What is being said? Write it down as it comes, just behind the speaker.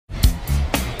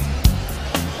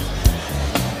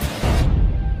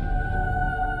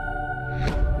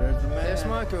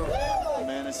Marco. The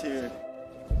man is here.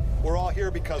 We're all here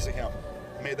because of him.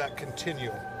 May that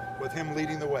continue, with him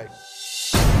leading the way.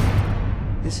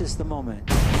 This is the moment.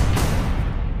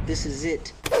 This is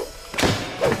it.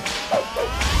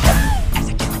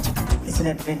 It's an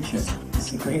adventure.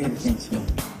 It's a great adventure.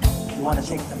 You want to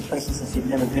take them places that you've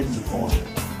never been before.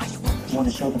 You want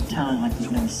to show them town like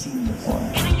you've never seen before.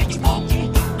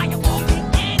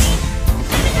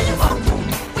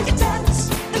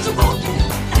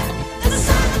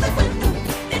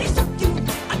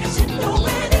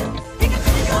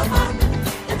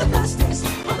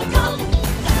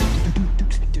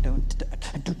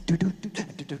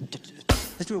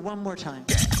 Let's do it one more time.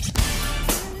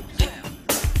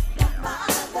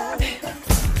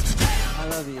 I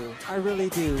love you. I really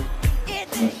do.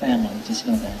 We're family, just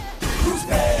know that. Who's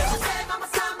there?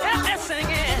 Let's sing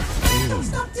it. Don't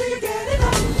stop till you get it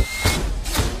on.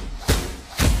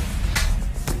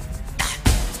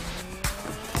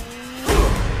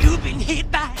 You've been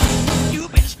hit by,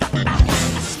 you've been struck by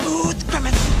a smooth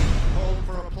criminal. Hold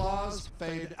for applause,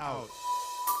 fade out.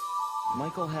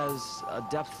 Michael has a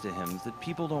depth to him that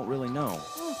people don't really know.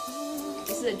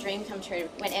 This is a dream come true.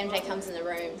 When MJ comes in the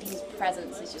room, his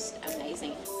presence is just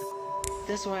amazing.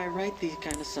 That's why I write these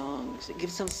kind of songs. It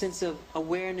gives some sense of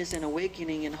awareness and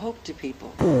awakening and hope to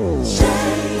people. The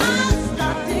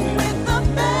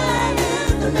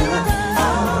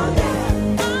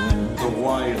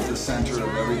why at the center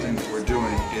of everything that we're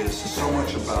doing is so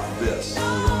much about this.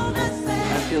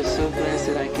 I feel so blessed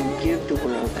that I can give the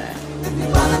world that.